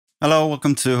Hello,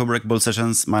 welcome to HoboRec Bull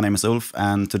Sessions. My name is Ulf,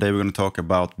 and today we're going to talk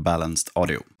about balanced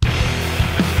audio.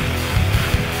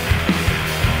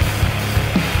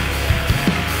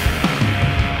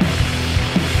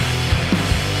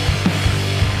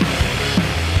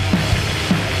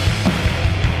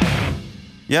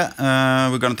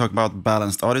 We're going to talk about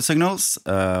balanced audio signals,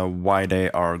 why they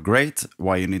are great,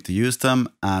 why you need to use them,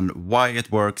 and why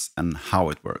it works and how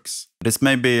it works. This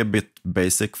may be a bit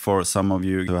basic for some of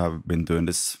you who have been doing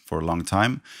this for a long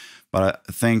time, but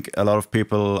I think a lot of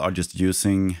people are just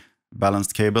using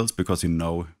balanced cables because you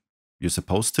know you're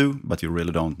supposed to, but you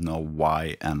really don't know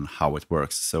why and how it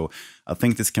works. So I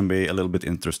think this can be a little bit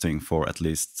interesting for at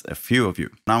least a few of you.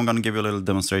 Now I'm going to give you a little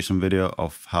demonstration video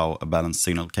of how a balanced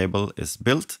signal cable is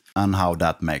built and how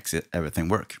that makes everything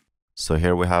work. So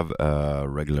here we have a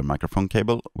regular microphone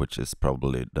cable, which is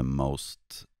probably the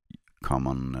most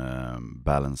common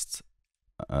balanced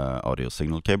audio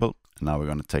signal cable. Now we're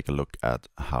going to take a look at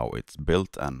how it's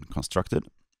built and constructed.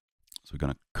 So we're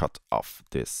going to cut off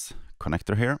this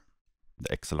connector here,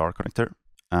 the XLR connector.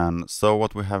 And so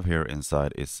what we have here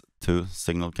inside is two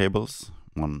signal cables,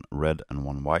 one red and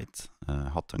one white,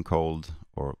 hot and cold,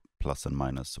 or plus and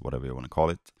minus, whatever you want to call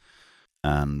it.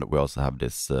 And we also have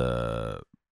this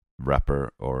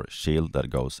wrapper or shield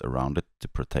that goes around it to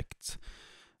protect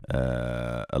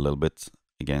a little bit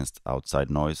against outside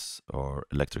noise or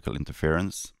electrical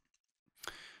interference.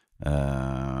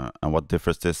 And what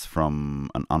differs this from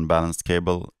an unbalanced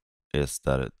cable is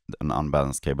that an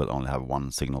unbalanced cable only have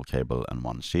one signal cable and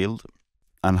one shield.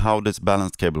 And how this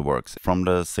balanced cable works: from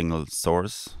the signal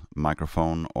source,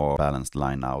 microphone or balanced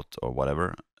line out or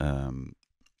whatever,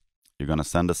 you're gonna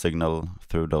send a signal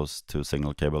through those two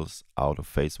signal cables out of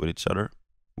phase with each other,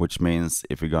 which means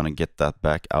if you're gonna get that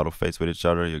back out of phase with each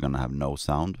other, you're gonna have no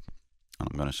sound. And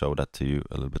I'm gonna show that to you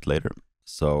a little bit later.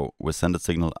 So we send a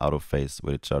signal out of phase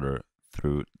with each other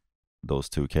through those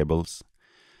two cables.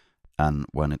 And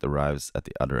when it arrives at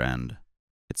the other end,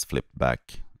 it's flipped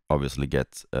back. Obviously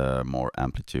get more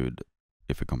amplitude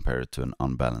if you compare it to an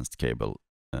unbalanced cable,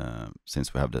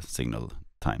 since we have the signal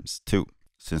times 2.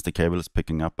 Since the cable is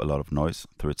picking up a lot of noise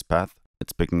through its path,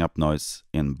 it's picking up noise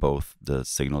in both the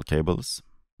signal cables.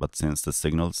 But since the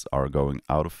signals are going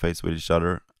out of phase with each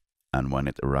other, and when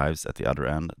it arrives at the other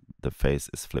end, the phase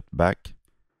is flipped back,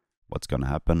 what's going to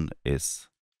happen is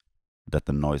that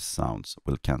the noise sounds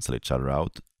will cancel each other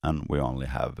out, and we only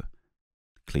have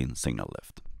clean signal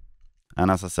left. And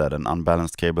as I said, an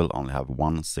unbalanced cable only have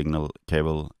one signal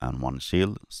cable and one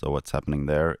shield. So what's happening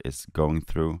there is going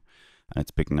through and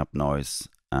it's picking up noise,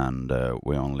 and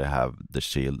we only have the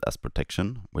shield as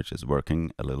protection, which is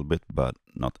working a little bit, but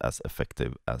not as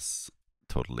effective as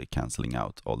totally canceling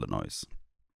out all the noise.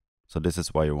 So this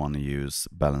is why you want to use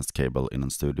balanced cable in a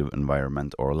studio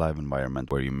environment or a live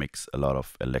environment where you mix a lot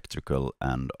of electrical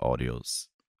and audio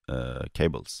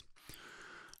cables.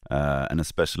 And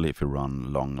especially if you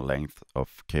run long length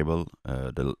of cable,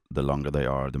 the longer they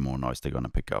are, the more noise they're going to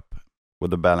pick up.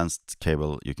 With a balanced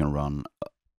cable, you can run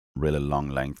really long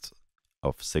length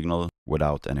of signal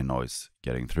without any noise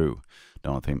getting through. The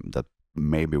only thing that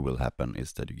maybe will happen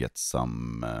is that you get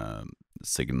some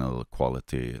signal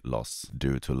quality loss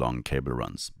due to long cable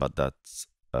runs, but that's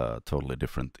a totally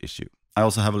different issue. I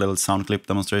also have a little sound clip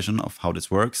demonstration of how this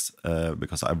works,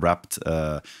 because I wrapped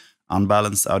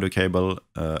unbalanced audio cable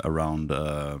around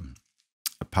a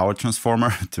power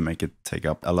transformer to make it take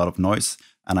up a lot of noise,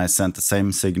 and I sent the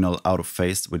same signal out of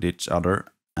phase with each other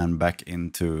and back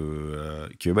into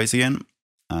Cubase again,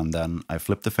 and then I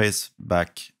flip the phase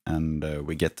back and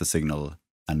we get the signal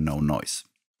and no noise.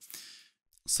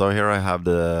 So here I have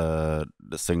the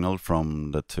signal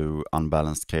from the two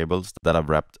unbalanced cables that I've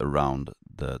wrapped around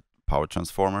the power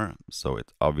transformer, so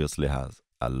it obviously has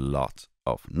a lot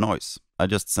of noise. I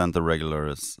just sent a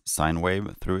regular sine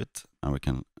wave through it, and we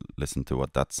can listen to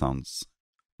what that sounds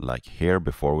like here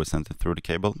before we sent it through the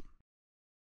cable.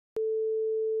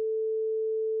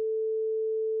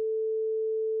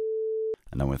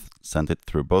 And then we've sent it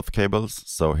through both cables,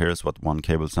 so here's what one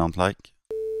cable sounds like.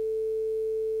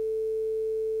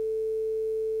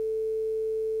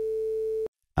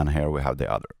 And here we have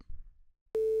the other.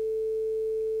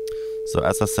 So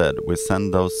as I said, we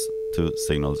send those two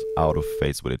signals out of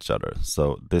phase with each other.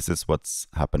 So this is what's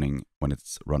happening when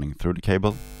it's running through the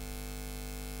cable.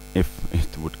 If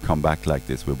it would come back like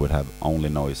this, we would have only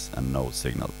noise and no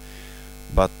signal.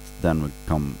 But then we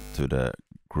come to the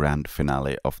grand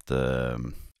finale of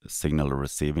the signal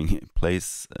receiving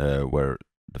place, where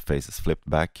the phase is flipped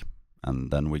back,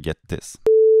 and then we get this.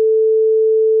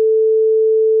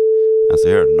 And so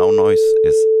here, no noise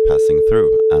is passing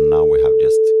through, and now we have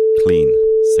just clean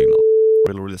signal.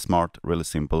 Really smart, really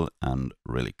simple, and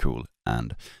really cool.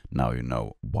 And now you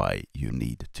know why you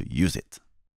need to use it.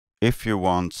 If you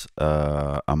want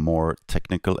a more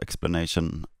technical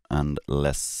explanation and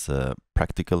less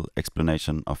practical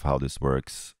explanation of how this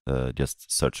works,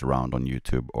 just search around on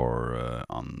YouTube or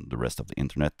on the rest of the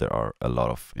internet. There are a lot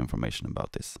of information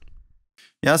about this.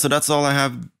 Yeah, so that's all I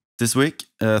have this week.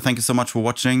 Thank you so much for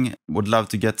watching. Would love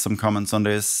to get some comments on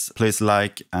this. Please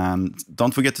like, and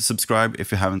don't forget to subscribe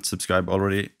if you haven't subscribed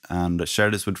already, and share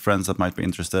this with friends that might be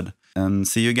interested. And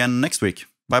see you again next week.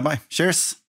 Bye bye.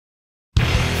 Cheers.